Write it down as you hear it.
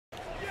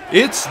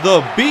It's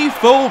the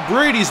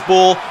Brady's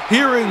Bowl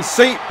here in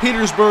St.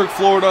 Petersburg,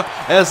 Florida,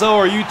 as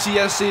our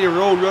UTSA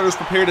Roadrunners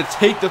prepare to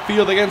take the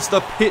field against the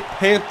Pitt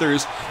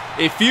Panthers.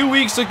 A few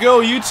weeks ago,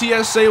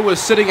 UTSA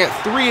was sitting at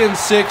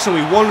 3-6, and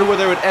we wondered where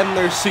they would end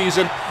their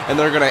season, and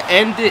they're going to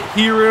end it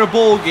here in a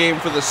bowl game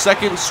for the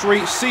second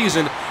straight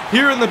season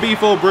here in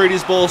the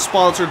Brady's Bowl,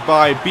 sponsored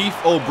by Beef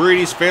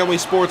O'Brady's Family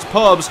Sports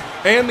Pubs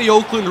and the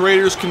Oakland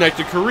Raiders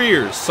Connected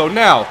Careers. So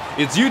now,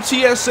 it's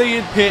UTSA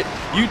and Pitt.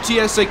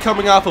 UTSA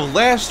coming off of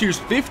last year's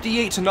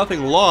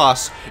 58-0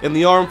 loss in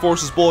the Armed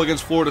Forces Bowl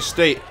against Florida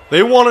State.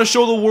 They want to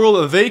show the world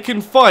that they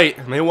can fight,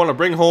 and they want to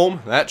bring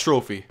home that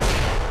trophy.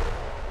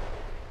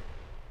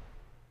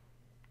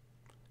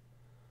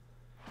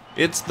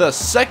 It's the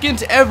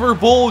second ever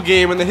bowl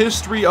game in the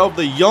history of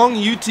the young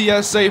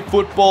UTSA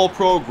football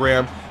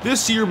program.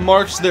 This year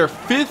marks their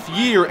 5th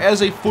year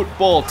as a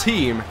football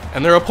team,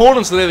 and their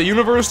opponents today, the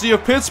University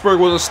of Pittsburgh,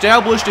 was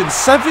established in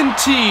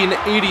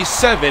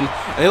 1787,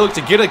 and they look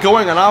to get it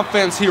going on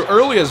offense here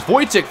early as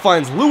Wojtek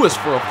finds Lewis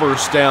for a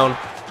first down.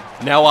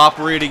 Now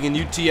operating in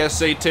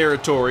UTSA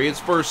territory, it's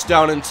 1st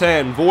down and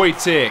 10.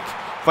 Wojtek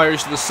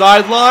fires to the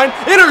sideline,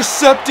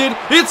 intercepted.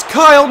 It's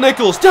Kyle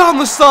Nichols down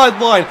the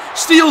sideline,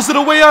 steals it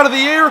away out of the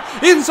air,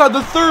 inside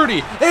the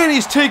 30, and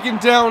he's taken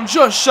down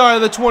just shy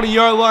of the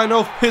 20-yard line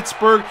of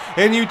Pittsburgh,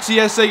 and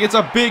UTSA gets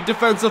a big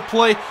defensive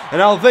play, and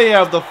now they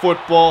have the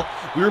football.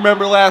 We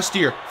remember last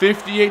year,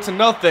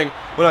 58-0,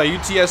 when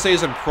UTSA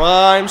is in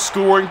prime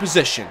scoring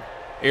position.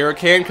 Eric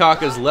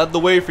Hancock has led the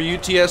way for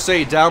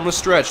UTSA down the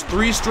stretch.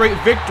 3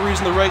 straight victories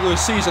in the regular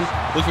season,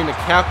 looking to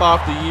cap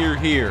off the year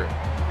here.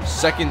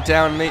 2nd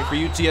down and 8 for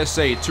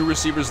UTSA. 2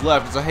 receivers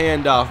left. It's a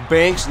handoff.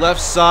 Banks left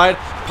side,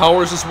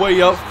 powers his way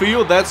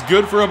upfield. That's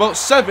good for about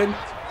 7.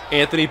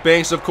 Anthony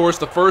Banks, of course,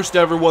 the first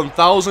ever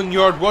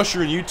 1,000-yard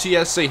rusher in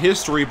UTSA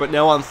history, but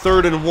now on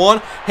 3rd and 1.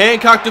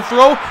 Hancock to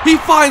throw. He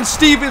finds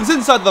Stevens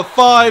inside the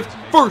 5.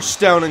 1st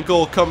down and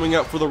goal coming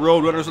up for the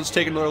Roadrunners. Let's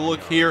take another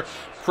look here.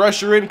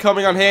 Pressure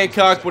incoming on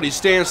Hancock, but he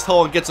stands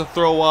tall and gets a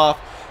throw off.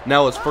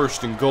 Now it's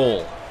 1st and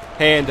goal.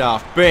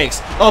 Handoff, Banks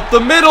up the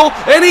middle,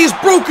 and he's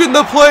broken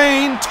the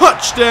plane.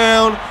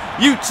 Touchdown!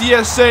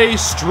 UTSA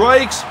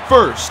strikes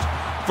first.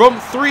 From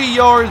 3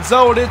 yards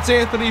out, it's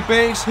Anthony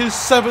Banks, his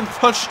 7th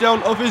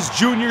touchdown of his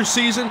junior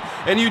season,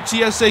 and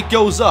UTSA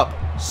goes up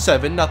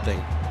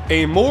 7-0.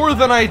 A more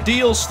than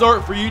ideal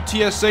start for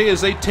UTSA as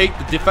they take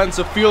the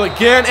defensive field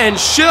again, and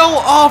Shell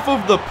off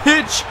of the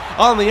pitch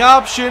on the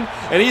option,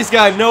 and he's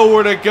got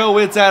nowhere to go.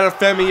 It's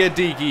Adefemi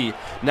Adiki.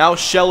 Now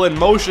Shell in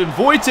motion,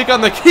 Wojtek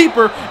on the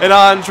keeper, and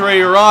Andre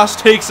Ross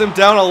takes him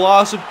down, a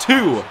loss of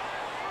 2.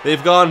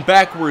 They've gone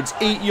backwards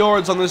 8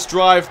 yards on this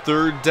drive,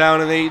 3rd down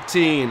and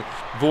 18.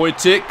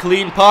 Wojtek,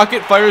 clean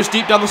pocket, fires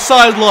deep down the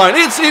sideline.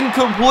 It's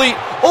incomplete,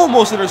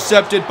 almost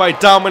intercepted by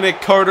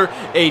Dominic Carter.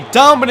 A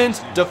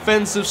dominant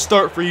defensive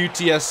start for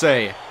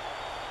UTSA.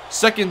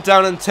 2nd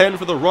down and 10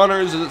 for the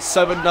runners as it's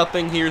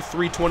 7-0 here,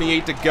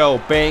 3:28 to go.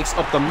 Banks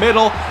up the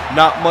middle,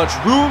 not much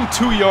room,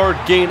 2-yard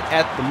gain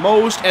at the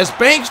most, as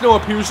Banks now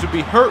appears to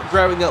be hurt,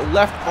 grabbing that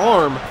left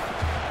arm.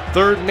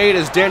 3rd and 8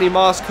 as Danny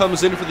Moss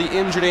comes in for the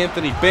injured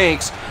Anthony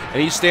Banks,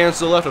 and he stands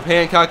to the left of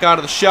Hancock out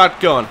of the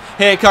shotgun.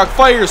 Hancock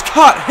fires,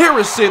 caught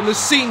Harrison, the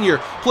senior,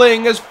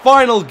 playing his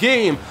final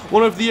game,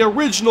 one of the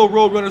original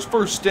Roadrunners'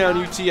 1st down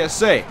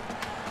UTSA.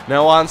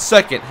 Now on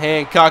 2nd,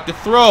 Hancock to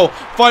throw,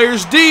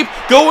 fires deep,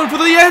 going for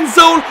the end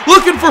zone,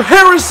 looking for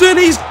Harrison,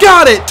 he's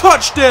got it,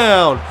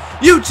 touchdown!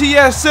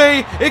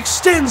 UTSA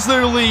extends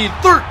their lead,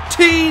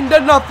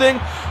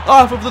 13-0,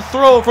 off of the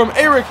throw from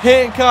Eric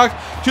Hancock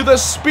to the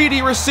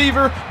speedy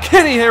receiver,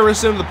 Kenny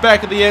Harrison in the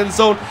back of the end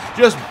zone,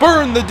 just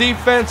burned the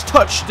defense,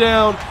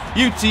 touchdown,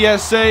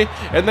 UTSA,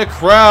 and the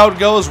crowd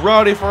goes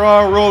rowdy for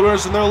our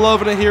Roadrunners, and they're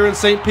loving it here in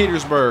St.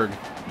 Petersburg.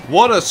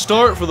 What a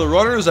start for the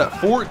Runners at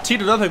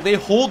 14-0. They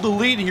hold the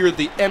lead here at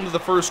the end of the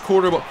 1st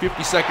quarter, about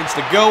 50 seconds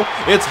to go.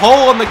 It's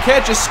Hull on the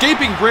catch,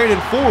 escaping Brandon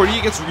Ford.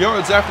 He gets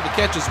yards after the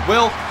catch as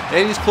well,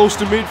 and he's close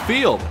to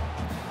midfield.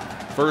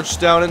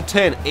 1st down and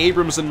 10.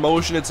 Abrams in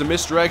motion. It's a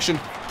misdirection.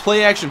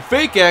 Play action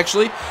fake,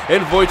 actually.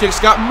 And Wojtek's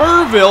got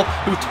Merville,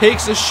 who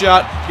takes a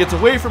shot, gets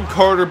away from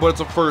Carter, but it's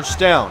a 1st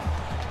down.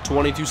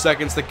 22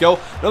 seconds to go.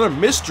 Another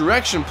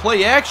misdirection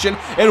play action,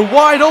 and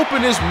wide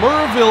open is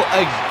Merville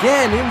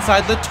again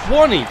inside the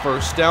 20.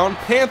 1st down,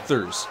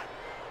 Panthers.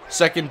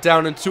 2nd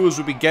down and 2 as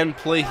we begin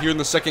play here in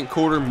the 2nd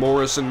quarter.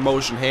 Morris in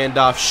motion,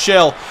 handoff,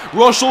 Shell.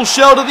 Russell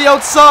Shell to the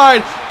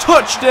outside.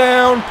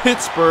 Touchdown,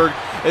 Pittsburgh,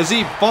 as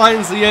he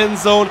finds the end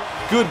zone.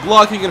 Good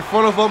blocking in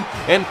front of him,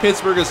 and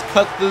Pittsburgh has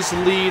cut this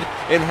lead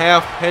in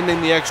half,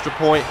 pending the extra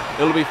point.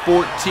 It'll be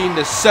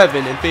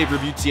 14-7 in favor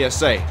of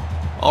UTSA.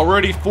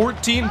 Already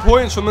 14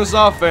 points from this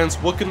offense.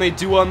 What can they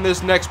do on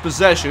this next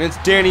possession? It's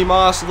Danny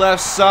Moss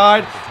left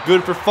side.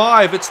 Good for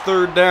 5. It's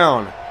 3rd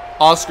down.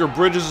 Oscar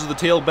Bridges is the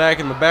tailback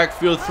in the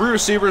backfield. 3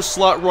 receivers,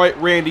 slot right,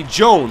 Randy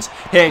Jones.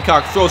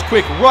 Hancock throws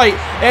quick right,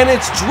 and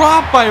it's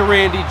dropped by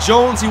Randy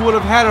Jones. He would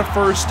have had a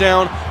 1st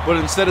down, but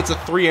instead it's a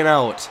 3 and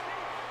out.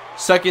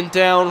 Second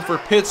down for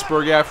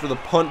Pittsburgh after the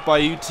punt by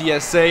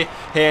UTSA.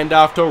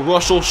 Handoff to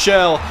Russell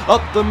Shell.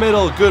 Up the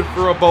middle, good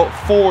for about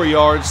 4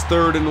 yards,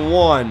 3rd and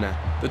 1.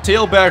 The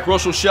tailback,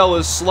 Russell Shell,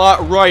 is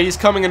slot right. He's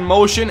coming in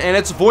motion, and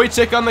it's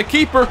Wojtek on the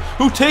keeper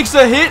who takes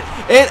a hit,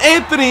 and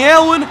Anthony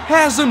Allen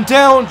has him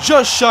down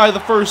just shy of the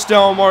first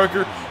down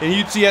marker, and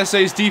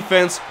UTSA's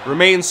defense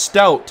remains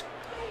stout.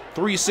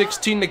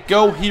 3:16 to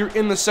go here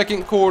in the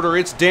second quarter.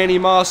 It's Danny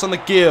Moss on the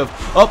give.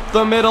 Up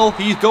the middle,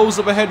 he goes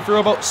up ahead for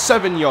about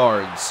 7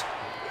 yards.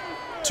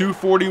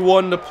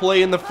 2:41 to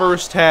play in the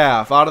first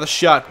half. Out of the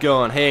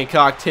shotgun,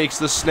 Hancock takes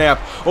the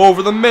snap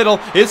over the middle.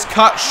 It's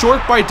caught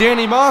short by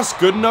Danny Moss.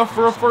 Good enough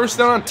for a first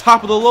down on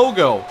top of the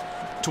logo.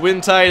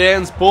 Twin tight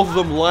ends, both of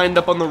them lined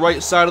up on the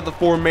right side of the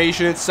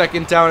formation. It's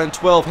second down and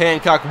 12.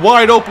 Hancock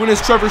wide open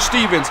is Trevor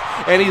Stevens,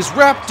 and he's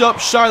wrapped up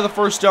shy of the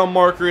first down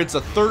marker. It's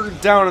a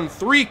 3rd down and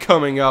 3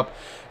 coming up.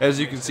 As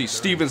you can see,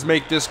 Stevens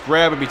make this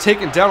grab and be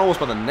taken down almost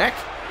by the neck.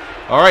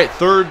 Alright,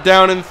 3rd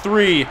down and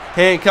 3.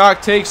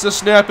 Hancock takes the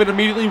snap and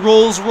immediately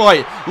rolls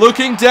right.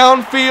 Looking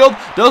downfield,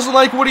 doesn't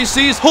like what he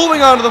sees,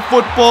 holding on to the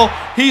football.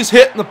 He's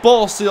hit and the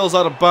ball sails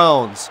out of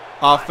bounds.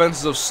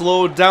 Offenses have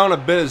slowed down a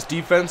bit as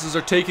defenses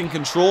are taking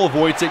control.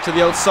 Wojtek to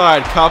the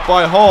outside, caught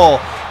by Hall,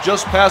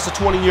 just past the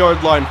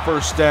 20-yard line,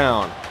 first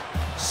down.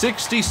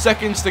 60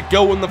 seconds to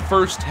go in the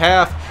first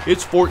half.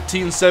 It's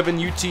 14-7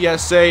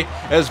 UTSA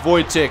as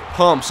Wojtek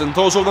pumps and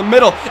throws over the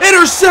middle.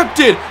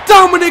 Intercepted!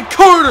 Dominic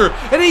Carter!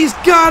 And he's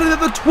got it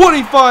at the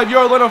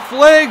 25-yard line. A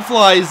flag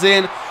flies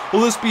in. Will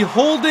this be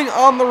holding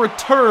on the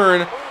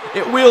return?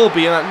 It will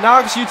be, and it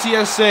knocks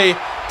UTSA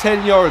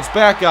 10 yards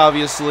back,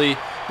 obviously.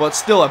 But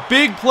still, a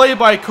big play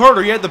by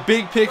Carter. He had the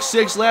big pick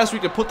 6 last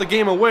week to put the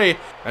game away,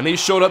 and he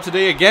showed up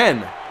today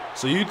again.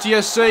 So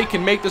UTSA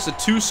can make this a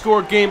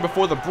 2-score game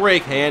before the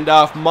break.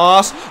 Handoff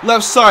Moss,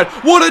 left side.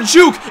 What a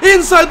juke!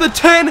 Inside the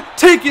 10,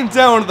 taken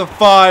down to the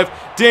 5.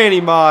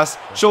 Danny Moss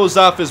shows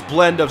off his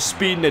blend of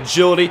speed and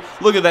agility.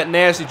 Look at that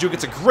nasty juke.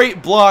 It's a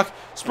great block.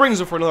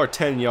 Springs it for another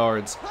 10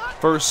 yards.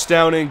 First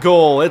down and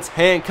goal. It's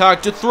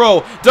Hancock to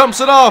throw.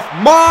 Dumps it off.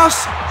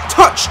 Moss,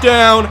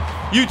 touchdown.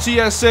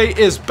 UTSA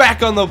is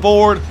back on the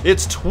board.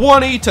 It's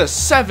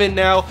 20-7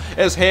 now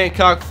as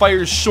Hancock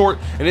fires short,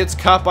 and it's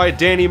caught by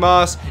Danny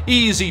Moss.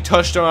 Easy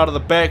touchdown out of the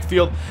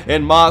backfield,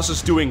 and Moss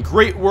is doing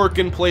great work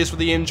in place for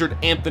the injured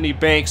Anthony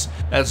Banks.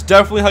 That's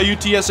definitely how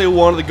UTSA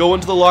wanted to go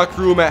into the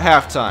locker room at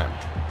halftime.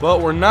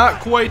 But we're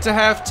not quite to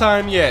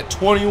halftime yet.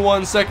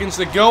 21 seconds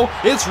to go.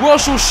 It's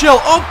Russell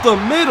Shell up the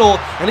middle,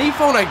 and he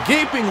found a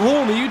gaping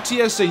hole in the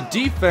UTSA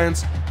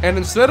defense. And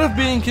instead of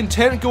being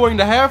content going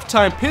to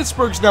halftime,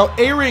 Pittsburgh's now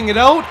airing it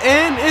out,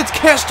 and it's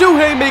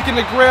Castuhe making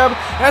the grab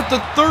at the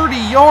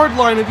 30-yard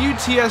line of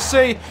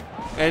UTSA.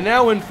 And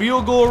now in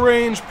field goal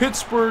range,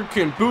 Pittsburgh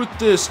can boot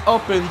this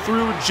up and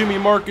through. Jimmy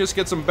Marcus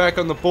gets them back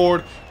on the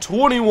board.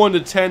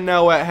 21-10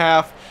 now at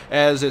half,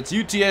 as it's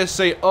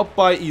UTSA up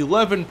by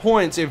 11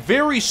 points. A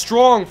very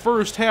strong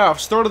first half.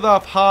 Started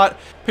off hot.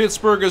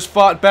 Pittsburgh has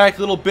fought back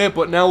a little bit,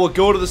 but now we'll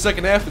go to the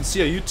second half and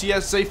see how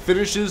UTSA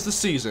finishes the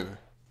season.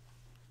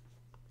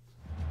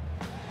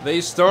 They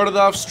started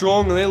off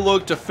strong, and they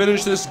look to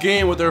finish this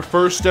game with their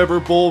first ever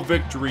bowl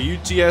victory.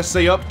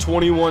 UTSA up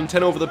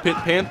 21-10 over the Pitt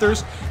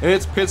Panthers, and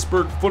it's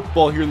Pittsburgh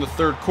football here in the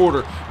third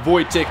quarter.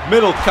 Wojtek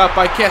middle, caught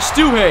by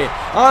Castuhe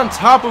on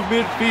top of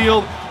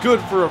midfield, good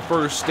for a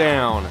first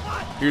down.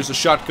 Here's a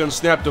shotgun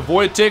snap to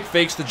Wojtek,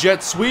 fakes the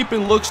jet sweep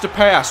and looks to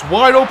pass.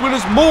 Wide open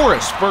is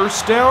Morris,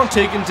 first down,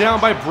 taken down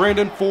by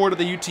Brandon Ford at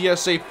the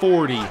UTSA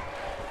 40.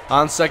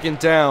 On second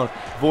down,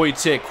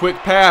 Wojtek, quick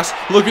pass,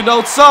 looking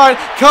outside,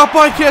 caught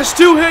by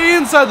Castuhe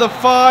inside the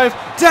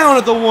 5, down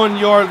at the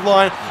 1-yard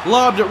line,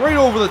 lobbed it right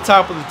over the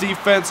top of the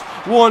defense.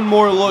 One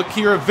more look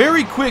here, a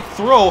very quick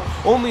throw,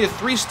 only a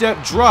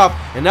 3-step drop,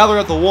 and now they're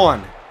at the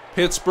 1.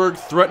 Pittsburgh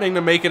threatening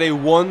to make it a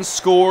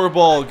 1-score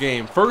ball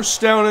game.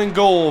 First down and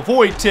goal.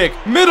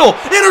 Wojtek, middle,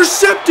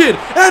 intercepted.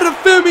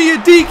 Adefemi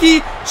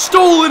Adiki,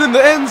 stolen in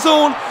the end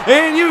zone,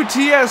 and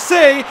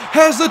UTSA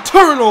has a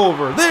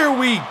turnover. There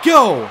we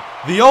go.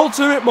 The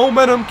ultimate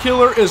momentum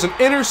killer is an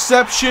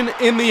interception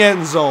in the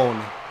end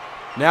zone.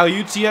 Now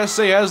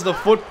UTSA has the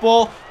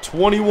football,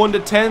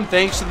 21-10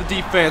 thanks to the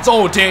defense.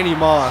 Oh, Danny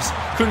Moss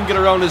couldn't get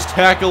around his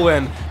tackle,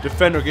 and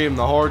defender gave him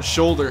the hard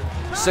shoulder.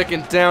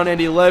 Second down and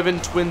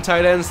 11, twin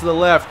tight ends to the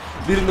left,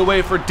 leading the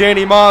way for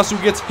Danny Moss, who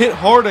gets hit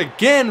hard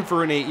again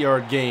for an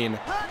 8-yard gain.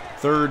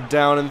 Third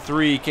down and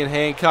 3, can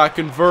Hancock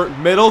convert?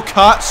 Middle,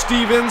 caught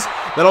Stevens.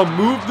 That'll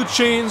move the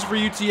chains for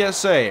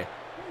UTSA.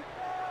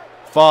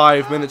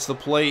 5 minutes to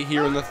play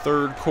here in the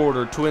third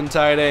quarter. Twin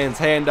tight ends,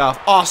 handoff.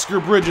 Oscar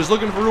Bridges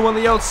looking for room on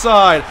the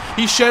outside.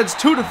 He sheds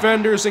 2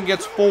 defenders and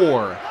gets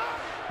 4.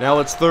 Now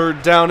it's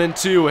third down and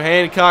 2.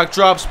 Hancock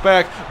drops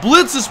back.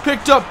 Blitz is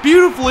picked up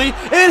beautifully,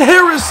 and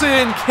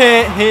Harrison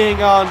can't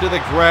hang on to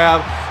the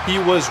grab. He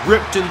was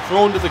ripped and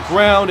thrown to the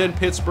ground, and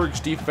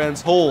Pittsburgh's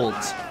defense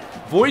holds.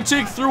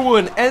 Wojtek threw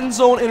an end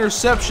zone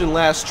interception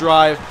last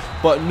drive,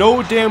 but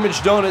no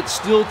damage done. It's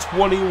still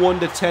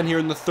 21-10 here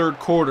in the third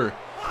quarter.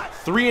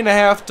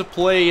 3.5 to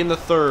play in the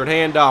third.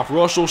 Handoff.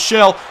 Russell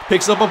Shell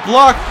picks up a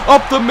block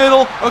up the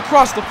middle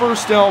across the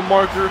first down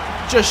marker,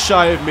 just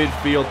shy of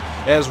midfield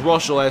as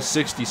Russell has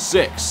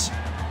 66.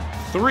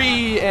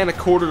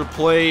 3.25 to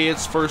play.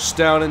 It's first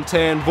down and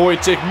 10.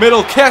 Wojtek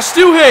middle.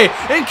 Castuhe,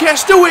 and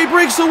Castuhe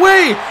breaks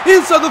away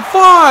inside the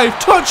 5.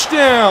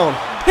 Touchdown.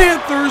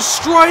 Panthers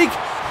strike,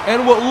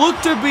 and what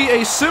looked to be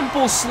a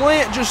simple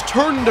slant just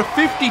turned into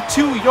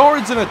 52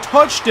 yards and a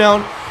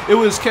touchdown. It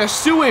was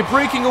Castuhe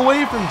breaking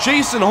away from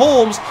Jason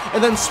Holmes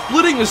and then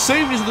splitting the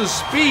safeties with his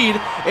speed,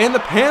 and the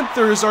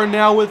Panthers are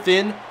now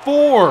within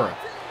 4.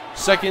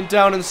 Second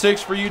down and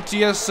 6 for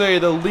UTSA.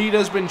 The lead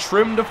has been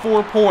trimmed to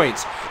 4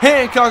 points.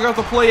 Hancock off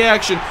the play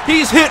action.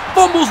 He's hit,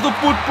 fumbles the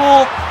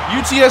football.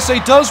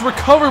 UTSA does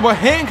recover, but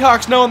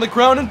Hancock's now on the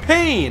ground in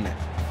pain.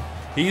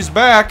 He's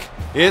back.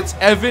 It's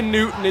Evan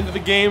Newton into the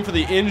game for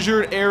the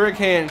injured Eric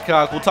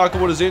Hancock. We'll talk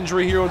about his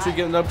injury here once we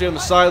get an update on the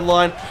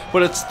sideline.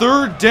 But it's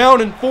third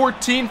down and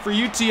 14 for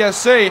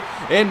UTSA.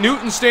 And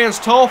Newton stands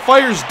tall,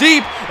 fires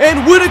deep.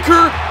 And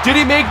Whitaker, did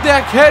he make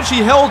that catch? He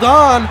held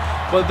on.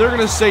 But they're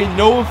going to say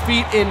no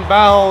feet in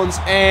bounds.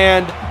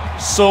 And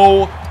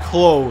so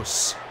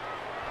close.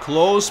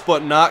 Close,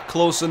 but not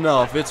close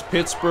enough. It's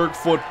Pittsburgh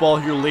football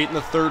here late in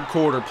the third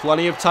quarter.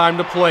 Plenty of time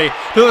to play.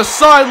 To the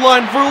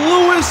sideline for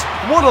Lewis.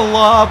 What a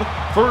lob.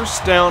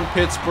 First down,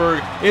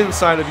 Pittsburgh,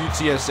 inside of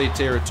UTSA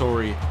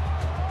territory.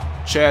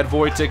 Chad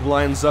Wojtek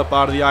lines up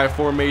out of the I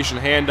formation.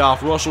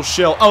 Handoff. Russell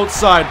Shell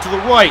outside to the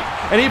right.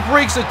 And he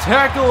breaks a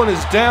tackle and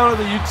is down at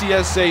the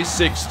UTSA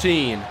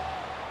 16.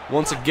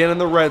 Once again in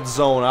the red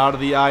zone. Out of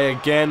the I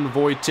again.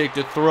 Wojtek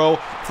to throw.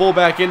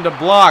 Fullback into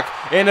block.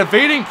 And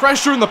evading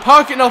pressure in the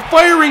pocket. Now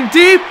firing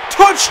deep.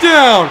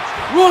 Touchdown!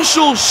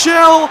 Russell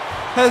Shell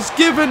has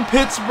given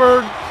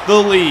Pittsburgh the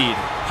lead.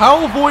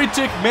 How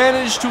Wojtek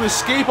managed to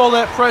escape all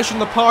that pressure in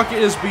the pocket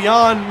is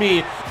beyond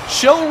me.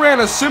 Shell ran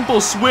a simple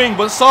swing,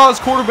 but saw his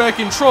quarterback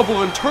in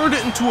trouble and turned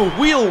it into a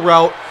wheel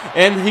route,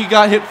 and he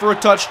got hit for a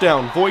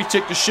touchdown.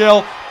 Wojtek to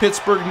Shell.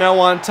 Pittsburgh now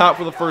on top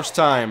for the first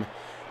time.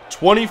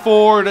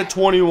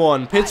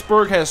 24-21.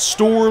 Pittsburgh has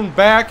stormed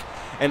back,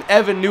 and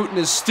Evan Newton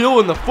is still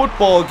in the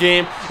football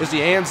game as he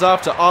hands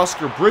off to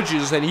Oscar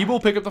Bridges, and he will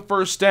pick up the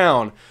first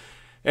down.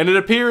 And it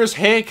appears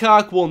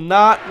Hancock will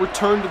not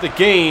return to the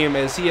game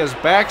as he has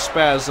back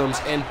spasms,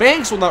 and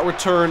Banks will not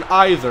return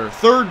either.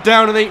 Third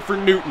down and 8 for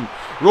Newton.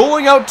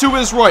 Rolling out to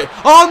his right.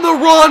 On the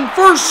run,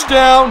 first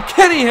down,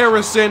 Kenny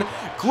Harrison.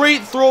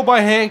 Great throw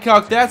by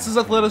Hancock. That's his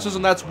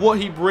athleticism. That's what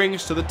he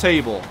brings to the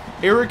table.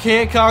 Eric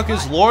Hancock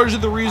is largely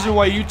the reason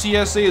why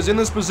UTSA is in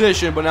this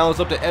position, but now it's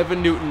up to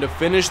Evan Newton to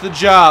finish the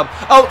job.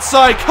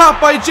 Outside, caught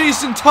by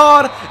Jason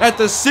Todd at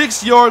the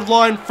 6-yard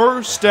line.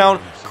 First down.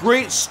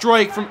 Great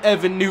strike from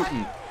Evan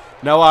Newton.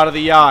 Now out of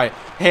the I.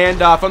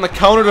 Handoff on the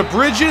counter to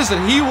Bridges,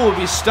 and he will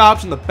be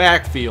stopped in the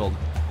backfield.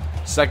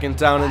 Second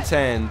down and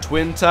 10.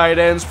 Twin tight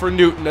ends for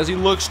Newton as he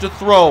looks to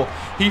throw.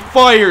 He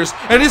fires,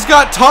 and he's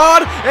got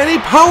Todd, and he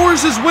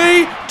powers his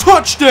way.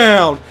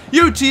 Touchdown!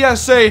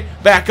 UTSA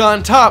back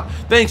on top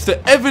thanks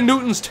to Evan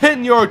Newton's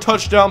 10-yard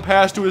touchdown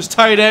pass to his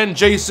tight end,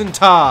 Jason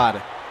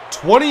Todd.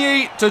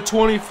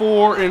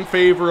 28-24 in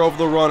favor of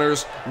the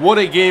Runners. What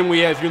a game we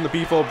have here in the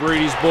Beefo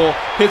Brady's Bowl.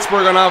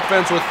 Pittsburgh on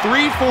offense with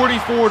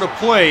 3:44 to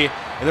play,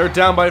 and they're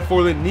down by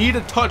 4. They need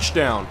a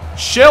touchdown.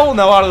 Shell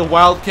now out of the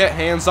Wildcat,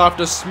 hands off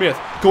to Smith.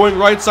 Going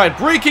right side,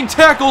 breaking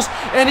tackles,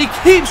 and he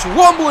keeps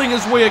rumbling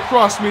his way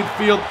across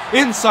midfield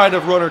inside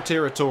of runner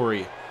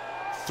territory.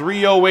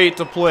 3:08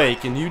 to play.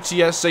 Can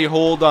UTSA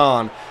hold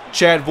on?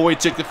 Chad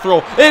Wojtek to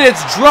throw, and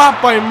it's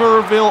dropped by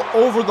Merville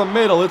over the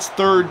middle. It's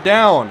third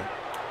down.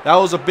 That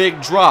was a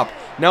big drop.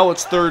 Now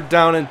it's third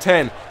down and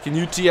 10. Can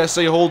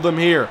UTSA hold them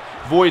here?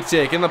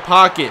 Wojtek in the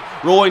pocket,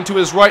 rolling to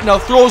his right, now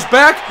throws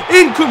back,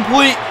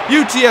 incomplete.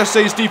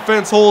 UTSA's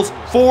defense holds.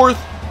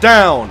 Fourth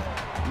down.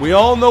 We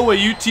all know what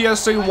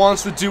UTSA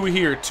wants to do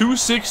here.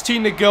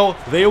 2:16 to go.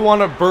 They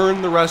want to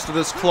burn the rest of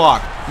this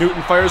clock.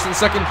 Newton fires in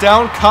second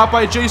down, caught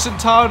by Jason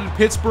Todd, and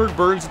Pittsburgh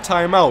burns a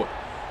timeout.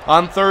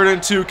 On 3rd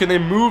and 2, can they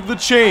move the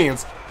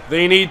chains?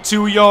 They need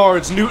 2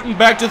 yards. Newton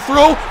back to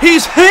throw.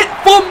 He's hit,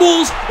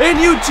 fumbles, and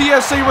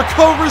UTSA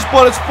recovers,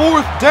 but it's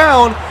 4th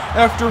down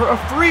after a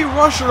free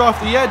rusher off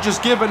the edge is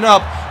given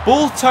up.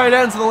 Both tight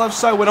ends on the left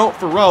side went out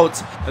for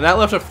routes, and that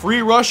left a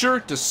free rusher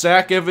to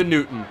sack Evan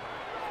Newton.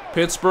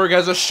 Pittsburgh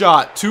has a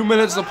shot. 2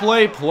 minutes to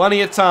play,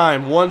 plenty of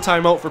time. 1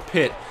 timeout for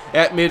Pitt.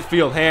 At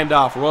midfield,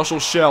 handoff. Russell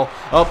Shell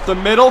up the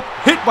middle,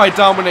 hit by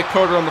Dominic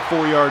Carter on the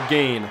 4-yard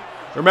gain.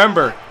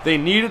 Remember, they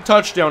need a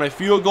touchdown. A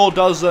field goal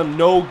does them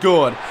no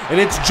good. And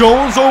it's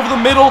Jones over the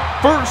middle.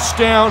 First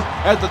down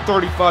at the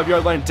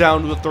 35-yard line,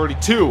 down to the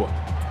 32.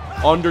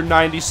 Under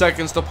 90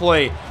 seconds to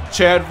play.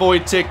 Chad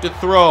Wojtek to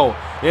throw.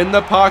 In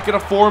the pocket, a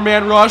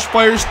 4-man rush.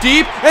 Fires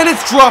deep, and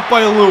it's dropped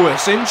by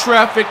Lewis. In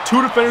traffic,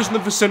 2 defenders in the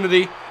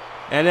vicinity.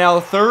 And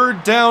now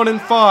 3rd down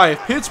and 5.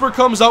 Pittsburgh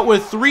comes out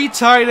with 3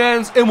 tight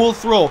ends and will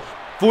throw.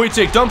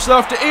 Wojtek dumps it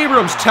off to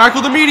Abrams.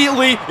 Tackled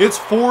immediately. It's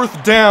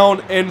 4th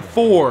down and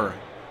 4.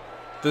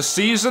 The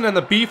season and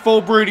the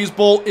Brady's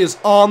Bowl is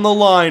on the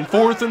line.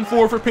 4th and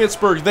 4 for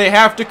Pittsburgh. They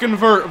have to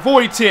convert.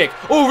 Wojtek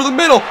over the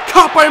middle.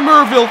 Caught by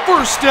Merville.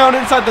 First down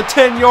inside the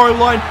 10-yard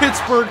line.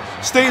 Pittsburgh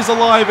stays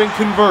alive and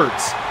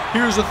converts.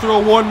 Here's a throw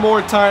one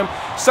more time.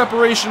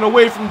 Separation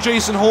away from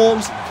Jason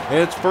Holmes. And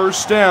it's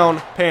first down,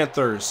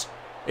 Panthers.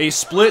 A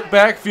split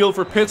backfield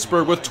for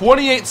Pittsburgh with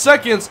 28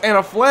 seconds and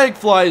a flag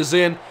flies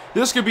in.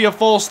 This could be a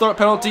false start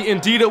penalty.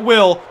 Indeed it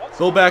will.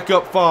 They'll back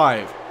up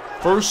 5.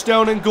 First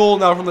down and goal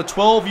now from the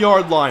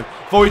 12-yard line.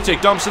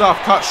 Wojtek dumps it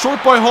off, caught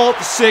short by Hall at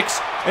the 6,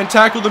 and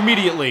tackled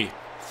immediately.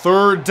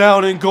 Third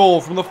down and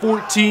goal from the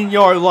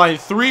 14-yard line.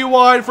 3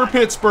 wide for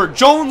Pittsburgh.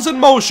 Jones in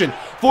motion.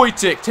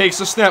 Wojtek takes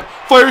a snap,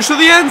 fires to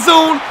the end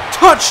zone.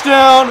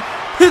 Touchdown!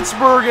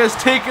 Pittsburgh has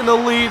taken the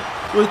lead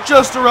with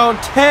just around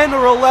 10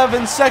 or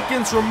 11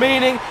 seconds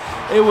remaining.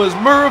 It was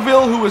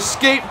Merville who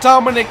escaped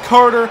Dominic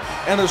Carter,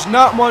 and there's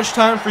not much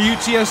time for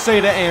UTSA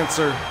to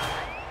answer.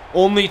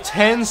 Only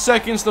 10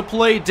 seconds to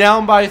play,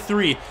 down by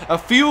 3. A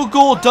field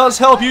goal does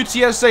help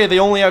UTSA. They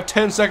only have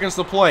 10 seconds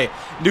to play.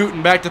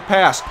 Newton back to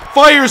pass.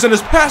 Fires, and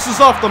his pass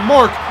is off the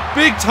mark.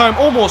 Big time,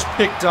 almost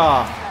picked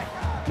off.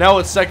 Now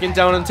it's 2nd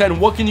down and 10.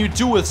 What can you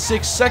do with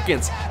 6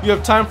 seconds? You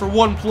have time for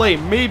 1 play,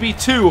 maybe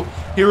 2.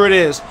 Here it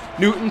is.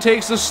 Newton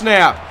takes the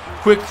snap.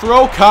 Quick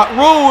throw, caught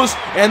Rose,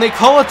 and they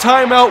call a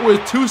timeout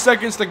with 2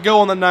 seconds to go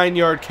on the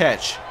 9-yard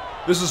catch.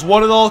 This is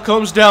what it all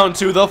comes down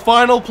to, the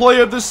final play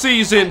of the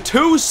season.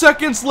 2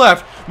 seconds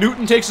left.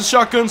 Newton takes a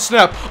shotgun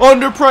snap,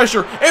 under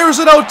pressure, airs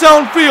it out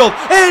downfield,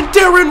 and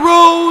Darren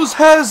Rose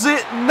has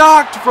it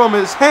knocked from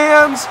his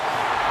hands.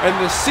 And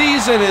the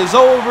season is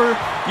over.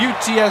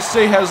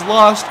 UTSA has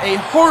lost a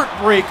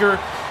heartbreaker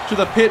to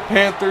the Pitt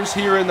Panthers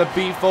here in the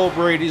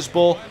Brady's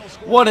Bowl.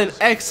 What an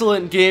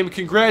excellent game.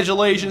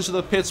 Congratulations to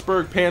the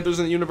Pittsburgh Panthers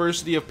and the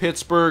University of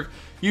Pittsburgh.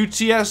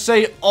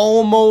 UTSA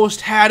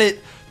almost had it.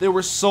 They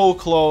were so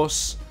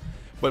close.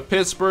 But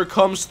Pittsburgh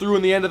comes through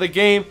in the end of the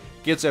game,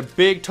 gets a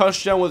big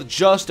touchdown with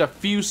just a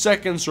few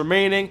seconds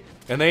remaining,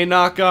 and they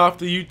knock off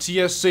the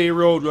UTSA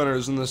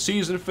Roadrunners, and the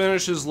season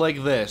finishes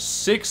like this.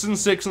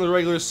 6-6 in the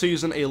regular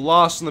season, a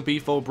loss in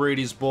the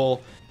Brady's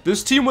Bowl.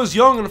 This team was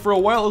young, and for a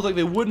while it looked like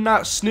they would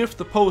not sniff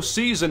the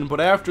postseason, but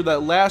after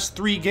that last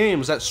 3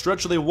 games, that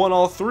stretch where they won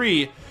all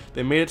 3,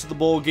 they made it to the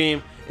bowl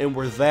game and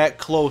were that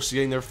close to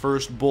getting their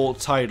first bowl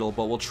title.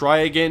 But we'll try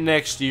again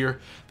next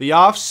year. The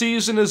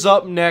off-season is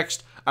up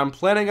next. I'm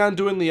planning on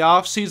doing the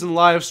off-season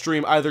live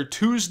stream either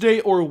Tuesday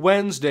or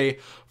Wednesday.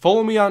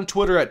 Follow me on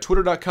Twitter at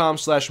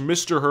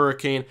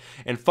twitter.com/MrHurriicane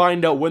and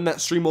find out when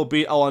that stream will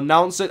be. I'll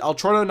announce it. I'll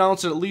try to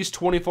announce it at least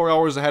 24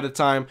 hours ahead of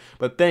time.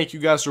 But thank you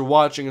guys for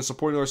watching and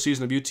supporting our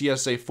season of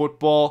UTSA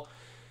football.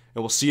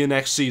 And we'll see you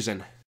next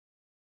season.